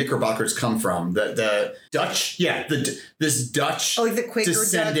 where Knickerbockers come from, the Dutch, this Dutch like the Quaker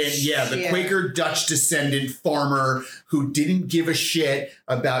descendant, Dutch. Quaker Dutch descendant farmer who didn't give a shit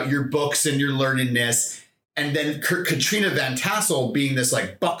about your books and your learnedness. And then Katrina Van Tassel being this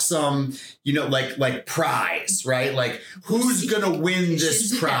like buxom, like prize, right? Like who's gonna win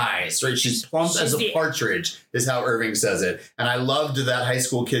this prize, right? She's plump as a partridge, is how Irving says it. And I loved that high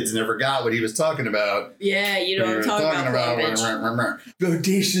school kids never got what he was talking about. Yeah, you know what I'm talking about,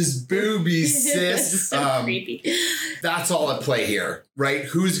 bodacious boobies, sis. So creepy. That's all at play here, right?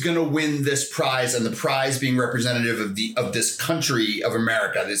 Who's gonna win this prize? And the prize being representative of this country of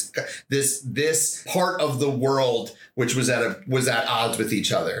America, this part of the world which was at odds with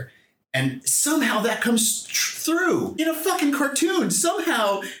each other. And somehow that comes through in a fucking cartoon.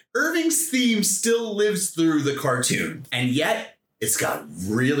 Somehow Irving's theme still lives through the cartoon. And yet it's got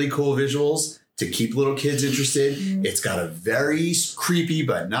really cool visuals to keep little kids interested. It's got a very creepy,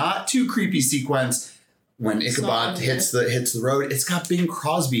 but not too creepy sequence when Ichabod hits the road. It's got Bing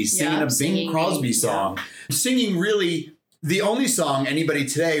Crosby singing a Bing Crosby song. Singing really the only song anybody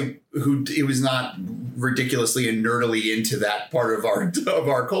today who it was not ridiculously and nerdily into that part of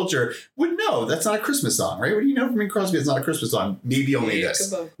our culture would know. That's not a Christmas song, right? What do you know from Bing Crosby? It's not a Christmas song. Maybe only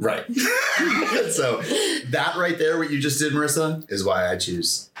this. Right. So that right there, what you just did, Marissa, is why I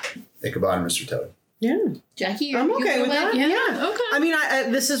choose Ichabod and Mr. Toad. Yeah. Jackie, I'm okay with that. Yeah. Okay. I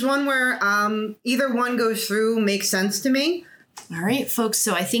mean, this is one where either one goes through, makes sense to me. All right, folks.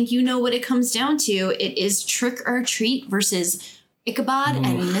 So I think you know what it comes down to. It is Trick or Treat versus Ichabod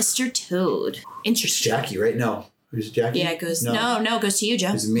and Mr. Toad. Interesting. Jackie, right? No. Who's Jackie? Yeah, it goes. No, it goes to you,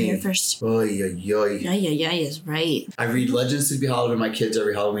 Joe. It's me. You're first. Oy, oy, oy. Yeah, is right. I read Legends to Be Hollow to my kids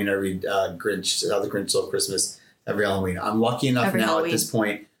every Halloween. I read Grinch, How the Grinch Stole Christmas every Halloween. I'm lucky enough at this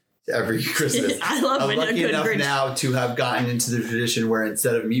point, every Christmas. I'm lucky enough Grinch. now to have gotten into the tradition where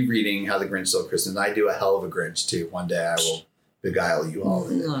instead of me reading How the Grinch Stole Christmas, I do a hell of a Grinch too. One day I will beguile you all.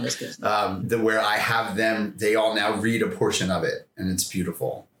 Where I have them, they all now read a portion of it, and it's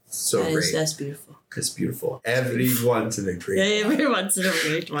beautiful. So great. That's beautiful. It's beautiful. Every once in a great while. Every once in a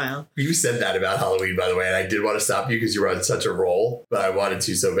great while. You said that about Halloween, by the way, and I did want to stop you because you were on such a roll, but I wanted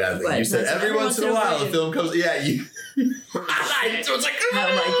to so badly. What? You said every once in a while the film comes. Yeah, you. So it's like, oh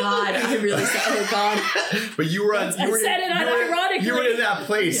my god! I really said, oh god. But you were on. I said it unironically. You were in that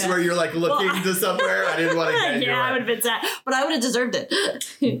place where you're like looking to somewhere. I didn't want to get you. I would have been sad, but I would have deserved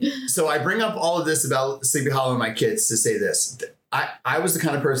it. So I bring up all of this about Sleepy Hollow and my kids to say this. I was the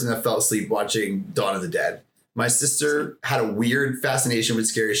kind of person that fell asleep watching Dawn of the Dead. My sister had a weird fascination with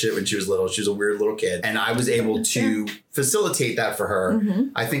scary shit when she was little. She was a weird little kid. And I was able to facilitate that for her.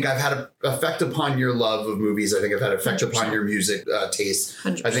 Mm-hmm. I think I've had an effect upon your love of movies. I think I've had an effect 100%. Upon your music taste.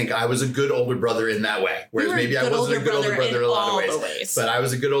 100%. I think I was a good older brother in that way. Whereas maybe I wasn't a good older brother in a lot of ways. But I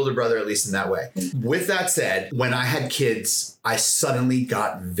was a good older brother, at least in that way. With that said, when I had kids, I suddenly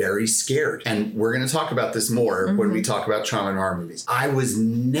got very scared. And we're going to talk about this more when we talk about trauma and horror movies. I was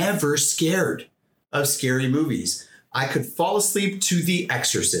never scared of scary movies. I could fall asleep to The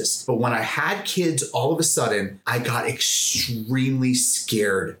Exorcist, but when I had kids, all of a sudden, I got extremely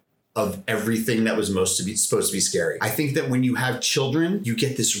scared of everything that was supposed to be scary. I think that when you have children, you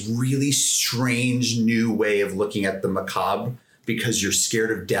get this really strange new way of looking at the macabre because you're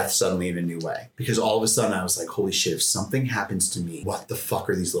scared of death suddenly in a new way. Because all of a sudden I was like, holy shit, if something happens to me, what the fuck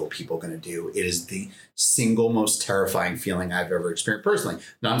are these little people going to do? It is the single most terrifying feeling I've ever experienced personally.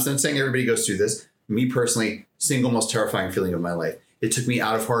 Now, I'm not saying everybody goes through this. Me personally, single most terrifying feeling of my life. It took me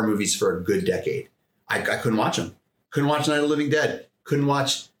out of horror movies for a good decade. I couldn't watch them. Couldn't watch Night of the Living Dead. Couldn't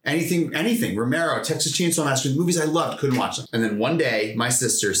watch anything. Romero, Texas Chainsaw Massacre, movies I loved, couldn't watch them. And then one day, my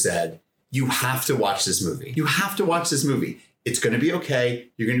sister said, you have to watch this movie. You have to watch this movie. It's going to be okay.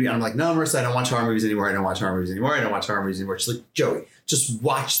 You're going to be, I'm like, no, Marissa, I don't watch horror movies anymore. I don't watch horror movies anymore. She's like, Joey, just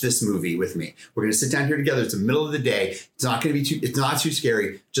watch this movie with me. We're going to sit down here together. It's the middle of the day. It's not too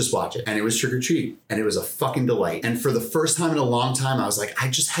scary. Just watch it. And it was Trick or Treat. And it was a fucking delight. And for the first time in a long time, I was like, I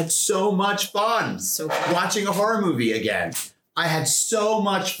just had so much fun watching a horror movie again. I had so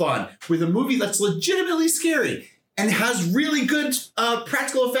much fun with a movie that's legitimately scary. And has really good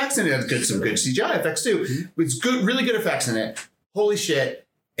practical effects in it. Some good CGI effects too. It's good, really good effects in it. Holy shit.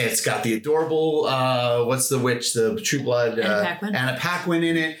 It's got the adorable, what's the witch, the True Blood, Anna Paquin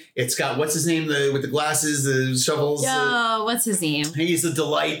in it. It's got, what's his name, with the glasses, the shovels. What's his name? He's a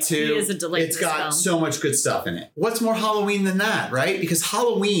delight too. He is a delight. It's got so much good stuff in it. What's more Halloween than that, right? Because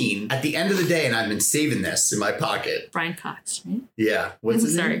Halloween, at the end of the day, and I've been saving this in my pocket. Brian Cox, right? Yeah. What's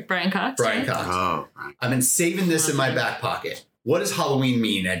his name? Brian Cox. Brian Cox. Oh. I've been saving this in my back pocket. What does Halloween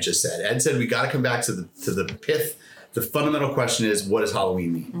mean? Ed just said. Ed said we got to come back to the pith. The fundamental question is, what does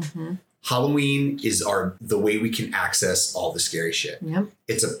Halloween mean? Mm-hmm. Halloween is the way we can access all the scary shit. Yep.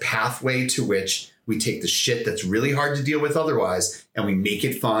 It's a pathway to which we take the shit that's really hard to deal with otherwise, and we make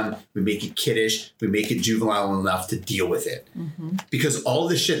it fun, we make it kiddish, we make it juvenile enough to deal with it. Mm-hmm. Because all of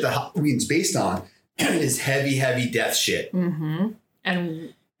the shit that Halloween's based on is heavy, heavy death shit. Mm-hmm.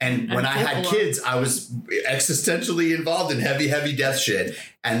 And when I had kids, I was existentially involved in heavy, heavy death shit.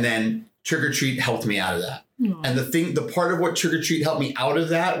 And then Trick or Treat helped me out of that. Aww. And the part of what Trick or Treat helped me out of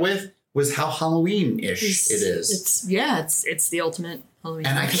that with was how Halloween-ish it is. It's the ultimate Halloween.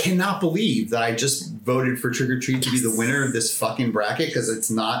 And I cannot believe that I just voted for Trick or Treat to be the winner of this fucking bracket because it's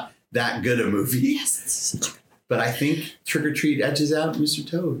not that good a movie. Yes. But I think Trick or Treat edges out Mr.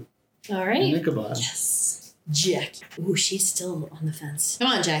 Toad. All right. And Ichabod. Yes. Jackie. Ooh, she's still on the fence. Come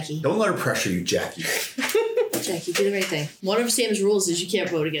on, Jackie. Don't let her pressure you, Jackie. Jackie, do the right thing. One of Sam's rules is you can't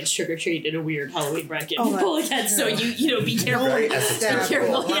vote against Trick or Treat in a weird Halloween bracket. So you be careful. Very Be esoteric.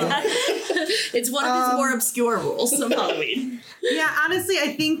 careful. Yeah. It's one of his more obscure rules of Halloween. Yeah, honestly,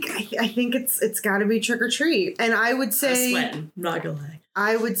 I think it's got to be Trick or Treat, and I would say, I'm not gonna lie.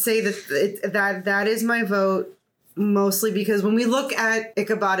 I would say that is my vote, mostly because when we look at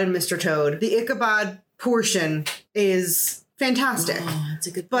Ichabod and Mr. Toad, the Ichabod portion is fantastic. Oh, that's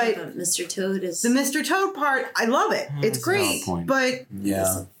a good point. But Mr. Toad is... The Mr. Toad part, I love it. It's great. But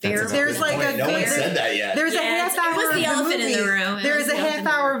yeah, there's like a no one said that yet. There's a half hour. It was the elephant in the room. There's a half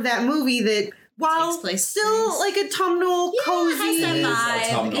hour of that movie that, while still like autumnal, cozy, it has that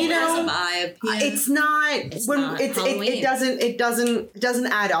vibe. You know, vibe. Yeah. It's not. It doesn't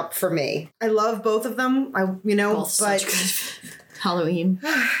add up for me. I love both of them. But Halloween.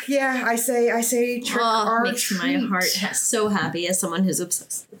 Yeah, I say Trick or makes Treat. My heart so happy as someone who's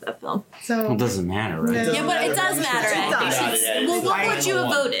obsessed with that film. So it doesn't matter, right? Yeah, but it does matter. Well, what would you have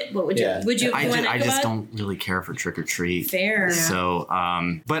voted? What would you? Yeah. Would you? I just don't really care for Trick or Treat. Fair. Yeah. So,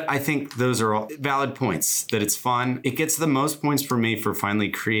 but I think those are all valid points. That it's fun. It gets the most points for me for finally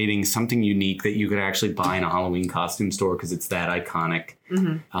creating something unique that you could actually buy in a Halloween costume store because it's that iconic.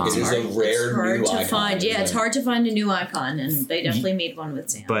 Mm-hmm. It is a rare new icon. Find. Yeah, it's hard to find a new icon, and they definitely made one with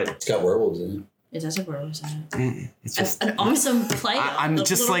Sam. But it's got werewolves in it. It does have werewolves in it. It's just an awesome play. I'm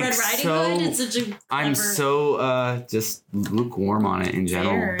just like I'm so just lukewarm on it in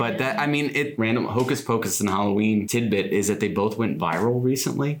general. Fair, but that random Hocus Pocus and Halloween tidbit is that they both went viral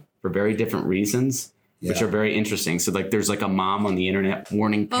recently for very different reasons. Which are very interesting. So like there's like a mom on the internet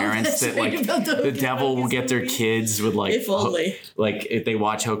warning parents that like the devil will get their kids with like if they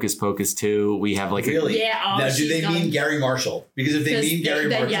watch Hocus Pocus 2, we have like yeah. Now do they mean Gary Marshall? Because if they mean Gary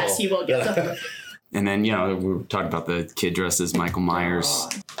Marshall, yes, he will get them. And then we were talking about the kid dressed as Michael Myers.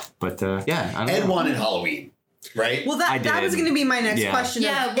 But I don't Ed know. wanted Halloween. Right? Well, that was going to be my next question.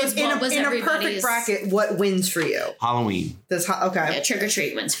 Yeah, in a perfect bracket, what wins for you? Halloween. Okay. Yeah, Trick or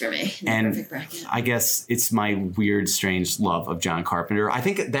Treat wins for me. And perfect bracket. I guess it's my weird, strange love of John Carpenter. I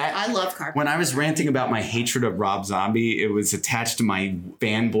think that I love Carpenter. When I was ranting about my hatred of Rob Zombie, it was attached to my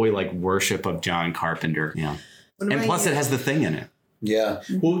fanboy worship of John Carpenter. Yeah. And plus, it has the Thing in it. Yeah.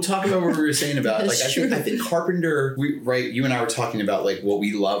 Well, we'll talk about what we were saying about I think Carpenter, you and I were talking about what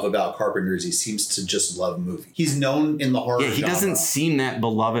we love about Carpenter is he seems to just love movies. He's known in the horror he genre. doesn't seem that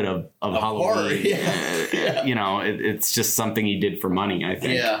beloved of Halloween. Horror, yeah. It's just something he did for money, I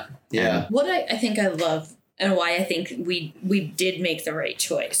think. Yeah. Yeah. What I think I love and why I think we did make the right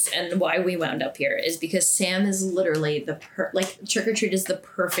choice and why we wound up here is because Sam is literally Trick or Treat is the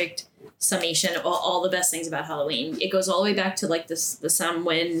perfect summation of all the best things about Halloween. It goes all the way back to the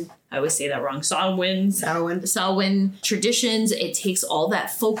Samhain. I always say that wrong. Samhain traditions. It takes all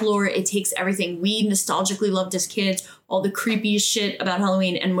that folklore. It takes everything we nostalgically loved as kids, all the creepy shit about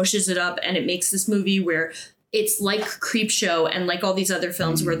Halloween, and mushes it up, and it makes this movie where it's like Creepshow and like all these other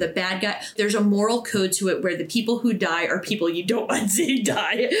films where the bad guy, there's a moral code to it where the people who die are people you don't mind seeing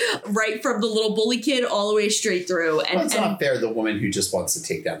die, right from the little bully kid all the way straight through. And it's not fair. The woman who just wants to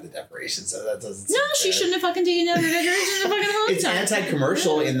take down the decorations, so that doesn't. No, she shouldn't have fucking taken down the decorations. It's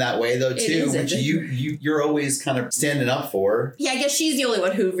anti-commercial in that way, though, too, which you're always kind of standing up for. Yeah, I guess she's the only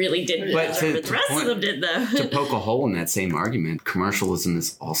one who really did. But the rest of them did, though. To poke a hole in that same argument, commercialism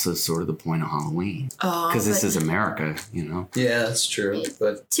is also sort of the point of Halloween. Because This is America, you know? Yeah, that's true.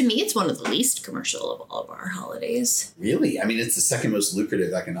 But to me, it's one of the least commercial of all of our holidays. Really? I mean, it's the second most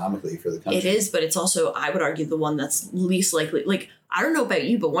lucrative economically for the country. It is, but it's also, I would argue, the one that's least likely. Like, I don't know about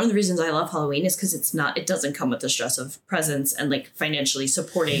you, but one of the reasons I love Halloween is because it doesn't come with the stress of presents and like financially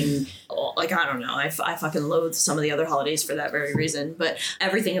supporting, like, I don't know. I fucking loathe some of the other holidays for that very reason. But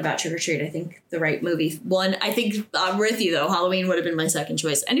everything about Trick or Treat, I think the right movie. One, I think I'm with you though. Halloween would have been my second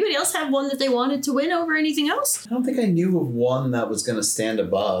choice. Anybody else have one that they wanted to win over anything else? I don't think I knew of one that was going to stand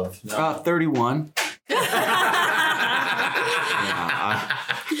above. No. 31.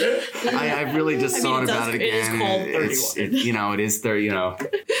 I really just thought about it again. It is called 31. It is 30.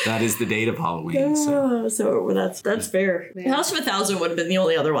 That is the date of Halloween. So that's fair. Yeah. House of 1,000 would have been the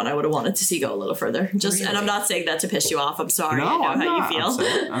only other one I would have wanted to see go a little further. And I'm not saying that to piss you off. I'm sorry. No, I know how not.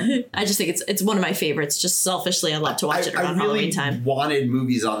 you feel. I just think it's one of my favorites. Just selfishly, I love to watch it around Halloween time. Wanted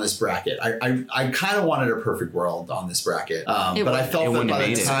movies on this bracket. I kind of wanted a perfect world on this bracket, but I felt that by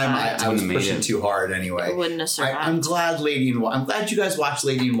the time I was pushing too hard anyway. It wouldn't have survived. I'm glad Lady in White. I'm glad you guys watched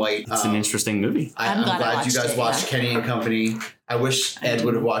Lady in White. It's an interesting movie. I'm glad you guys watched Kenny and Company. I wish Ed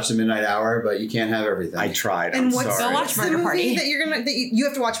would have watched The Midnight Hour, but you can't have everything. I tried. And I'm what's sorry. Go watch the Murder movie Party. that you're gonna you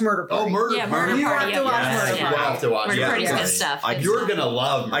have to watch Murder Party? Oh, Murder Yeah, Party. Murder You Party. have to watch yeah, Murder yeah. You have to watch Murder Murder Party's Party. good stuff. You're gonna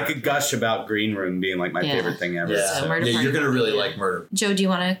love. I could gush about Green Room being like my favorite thing ever. Yeah, So Murder yeah, Party. you're gonna really like Murder. Joe, do you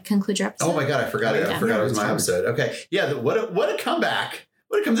want to conclude your episode? Oh my god, I forgot it. I forgot it was my episode. Okay, yeah. What a comeback.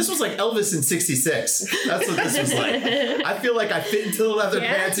 This was like Elvis in '66. That's what this was like. I feel like I fit into the leather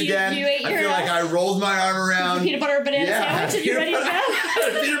pants again. You ate I your feel like I rolled my arm around. Peanut butter banana sandwich and you're ready to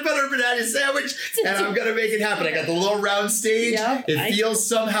go? Peanut butter banana sandwich, and I'm gonna make it happen. I got the little round stage. Yep. It feels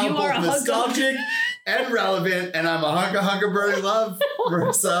somehow You are both a nostalgic and relevant, and I'm a hunka birdie love,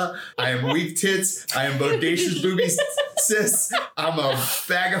 Marissa. I am weak tits. I am bodacious boobies, sis. I'm a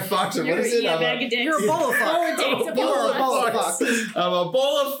bag of fucks. What is it? You're a bowl of fuck. You're a bowl of fuck. I'm a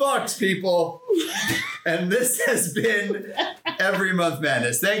bowl of fucks, people. And this has been Every Month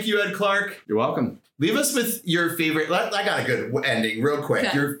Madness. Thank you, Ed Clark. You're welcome. Leave us with your favorite. I got a good ending, real quick.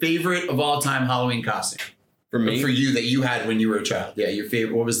 Okay. Your favorite of all time Halloween costume. For me? For you that you had when you were a child. Yeah, your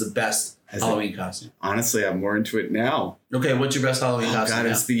favorite. What was the best Halloween costume? Honestly, I'm more into it now. Okay, what's your best Halloween costume? God,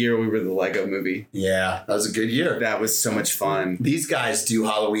 now? it's the year we were the Lego movie. Yeah, that was a good year. That was so much fun. These guys do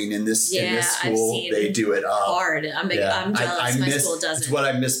Halloween in this I've school. seen They do it up. hard. I'm jealous. My school doesn't. It's what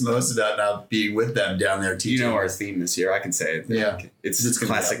I miss most about now being with them down there teaching. You know our theme this year. I can say it. Yeah. It's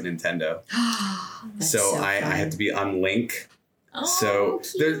classic Nintendo. So I had to be on Link. Oh, So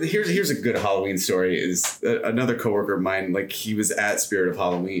here's a good Halloween story. Is another coworker of mine, like he was at Spirit of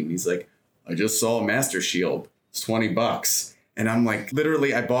Halloween. He's like, I just saw a Master Shield. It's $20. And I'm like,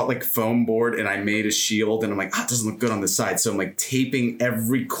 literally, I bought like foam board and I made a shield. And I'm like, it doesn't look good on the side. So I'm like taping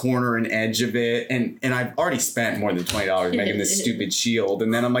every corner and edge of it. And I've already spent more than $20 making this stupid shield.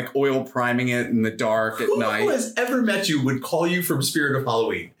 And then I'm like oil priming it in the dark at night. Who has ever met you would call you from Spirit of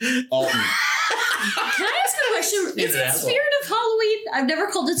Halloween? Alton. Can I ask a question? He's Is an it asshole. Spirit of Halloween? I've never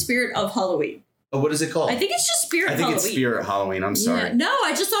called it Spirit of Halloween. Oh, what is it called? I think it's just Spirit I of think Halloween. it's Spirit Halloween. I'm sorry. Yeah. No,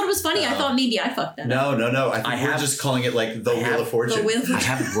 I just thought it was funny. I thought maybe I fucked that up. No. I think we're just calling it like the Wheel of Fortune. The Wheel of I Fortune.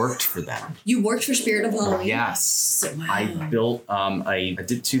 haven't worked for them. You worked for Spirit of Halloween? Yes. Wow. I built, I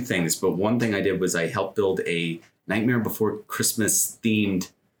did two things, but one thing I did was I helped build a Nightmare Before Christmas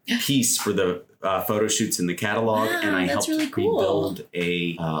themed piece for the photo shoots in the catalog, Wow, and I that's helped really cool. rebuild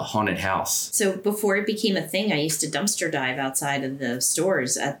a haunted house. So before it became a thing, I used to dumpster dive outside of the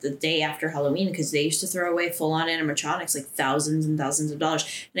stores at the day after Halloween because they used to throw away full-on animatronics, like thousands and thousands of dollars.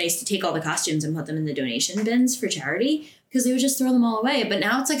 And I used to take all the costumes and put them in the donation bins for charity because they would just throw them all away. But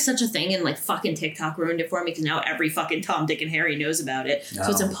now it's like such a thing, and like fucking TikTok ruined it for me because now every fucking Tom, Dick, and Harry knows about it.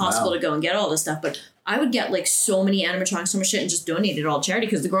 So it's impossible to go and get all this stuff. But I would get like so many animatronics, so much shit, and just donate it all to charity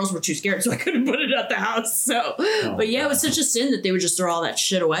because the girls were too scared, so I couldn't put it at the house. So, but yeah, it was such a sin that they would just throw all that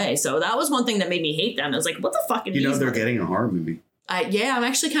shit away. So that was one thing that made me hate them. I was like, what the fuck? You know, they're getting a horror movie. Yeah, I'm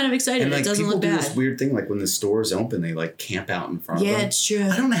actually kind of excited. And like it doesn't people look do bad. this weird thing, like when the stores open, they like camp out in front of them. Yeah, it's true.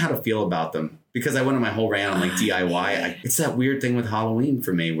 I don't know how to feel about them because I went on my whole rant on like DIY. It's that weird thing with Halloween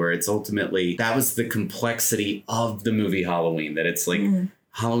for me where it's ultimately, that was the complexity of the movie Halloween, that it's like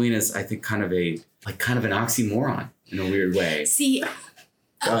Halloween is, I think, kind of an oxymoron in a weird way. See,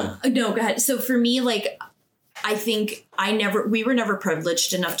 no, go ahead. So for me, like, I think we were never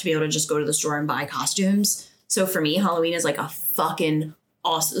privileged enough to be able to just go to the store and buy costumes. So for me, Halloween is like a fucking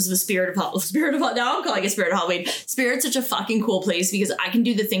awesome. The Spirit of now I'm calling it Spirit of Halloween. Spirit's such a fucking cool place because I can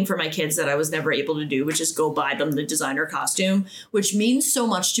do the thing for my kids that I was never able to do, which is go buy them the designer costume, which means so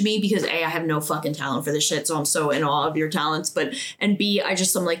much to me because A, I have no fucking talent for this shit, so I'm so in awe of your talents, and B,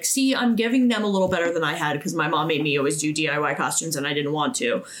 I'm like, see, I'm giving them a little better than I had because my mom made me always do DIY costumes and I didn't want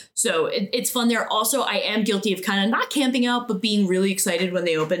to. So it's fun there. Also, I am guilty of kind of not camping out, but being really excited when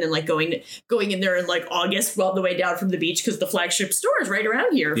they open and like going in there in like August all the way down from the beach because the flagship store is right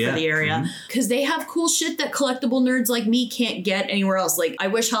around here for the area because they have cool shit that collectible nerds like me can't get anywhere else. Like I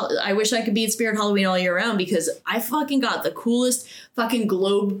wish I could be at Spirit Halloween all year round because I fucking got the coolest fucking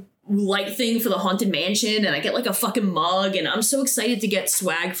globe light thing for the Haunted Mansion and I get like a fucking mug and I'm so excited to get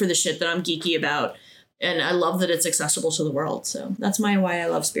swag for the shit that I'm geeky about. And I love that it's accessible to the world. So that's why I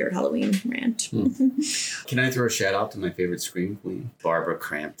love Spirit Halloween rant. Can I throw a shout out to my favorite Scream Queen, Barbara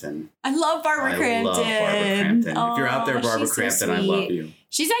Crampton? I love Barbara Crampton. Love Barbara Crampton. If you're out there, Barbara Crampton, I love you.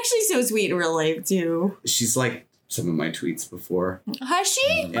 She's actually so sweet in real life, too. She's like some of my tweets before. Has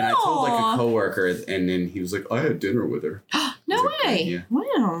she? And I told like a coworker, and then he was like, I had dinner with her. No way. Yeah.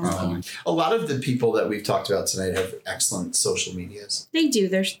 Wow. A lot of the people that we've talked about tonight have excellent social medias. They do.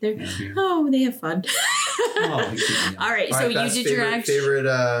 They're they have fun. All right. So you did your favorite.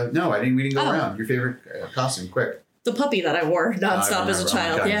 No, we didn't go around. Your favorite costume, quick. The puppy that I wore nonstop as a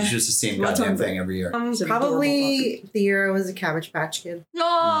child. God, yeah, it's just the same goddamn thing every year. Probably the year I was a Cabbage Patch Kid.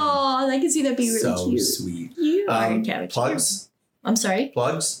 Oh, I can see that being really cute. So sweet. You are a Cabbage Plugs. I'm sorry.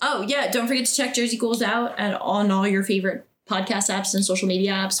 Plugs. Oh yeah, don't forget to check Jersey Ghouls out on all your favorite podcast apps and social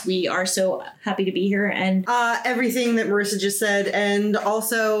media apps. We are so happy to be here and everything that Marissa just said, and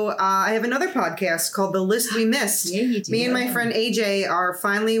also I have another podcast called The List We Missed. Yeah, you do. Me and my friend AJ are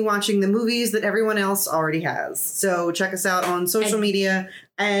finally watching the movies that everyone else already has. So check us out on social media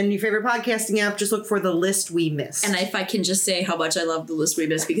and your favorite podcasting app. Just look for The List We Missed. And if I can just say how much I love The List We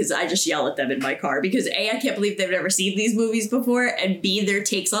Missed because I just yell at them in my car because A, I can't believe they've never seen these movies before, and B, their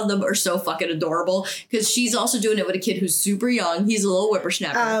takes on them are so fucking adorable because she's also doing it with a kid who's super young. He's a little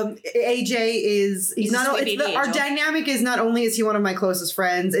whippersnapper. AJ is our dynamic is not only is he one of my closest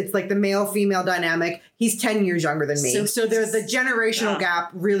friends, it's like the male-female dynamic. He's 10 years younger than me. So there's the generational gap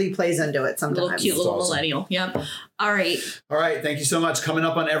really plays into it sometimes. Little cute little millennial. Yep. All right. Thank you so much. Coming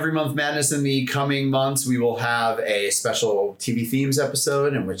up on Every Month Madness in the coming months, we will have a special TV themes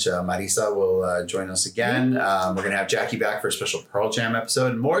episode in which Marisa will join us again. We're going to have Jackie back for a special Pearl Jam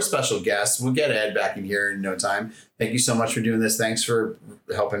episode. More special guests. We'll get Ed back in here in no time. Thank you so much for doing this. Thanks for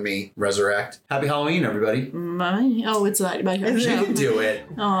helping me resurrect. Happy Halloween, everybody. Bye. Oh, it's not my You can do it.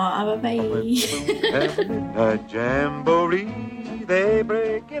 Oh, bye-bye. A jamboree, they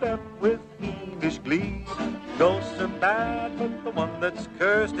break it up with fiendish glee. Ghosts are bad, but the one that's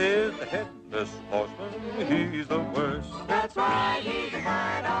cursed is the headless horseman. He's the worst. That's right, he's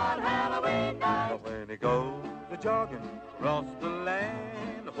mine on Halloween night. But when he goes a-jogging across the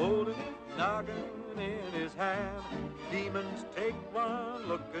land, holding a noggin in his hand, demons take one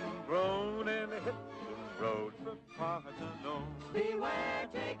look and groan, and they hit the road for parts unknown. Beware,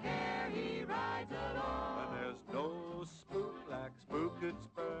 take care, he rides alone. And there's no spook like Spooked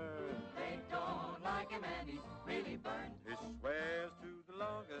Spur. They don't like him and he's really burned. He swears to the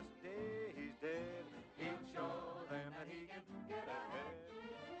longest day he's dead, he'll show them that he can get ahead.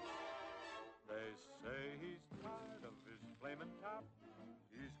 They say he's tired of his flaming top.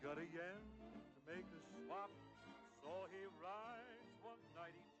 He's got a yen to make a swap. So he rides one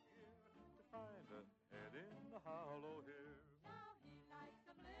night each year to find a head in the hollow hill.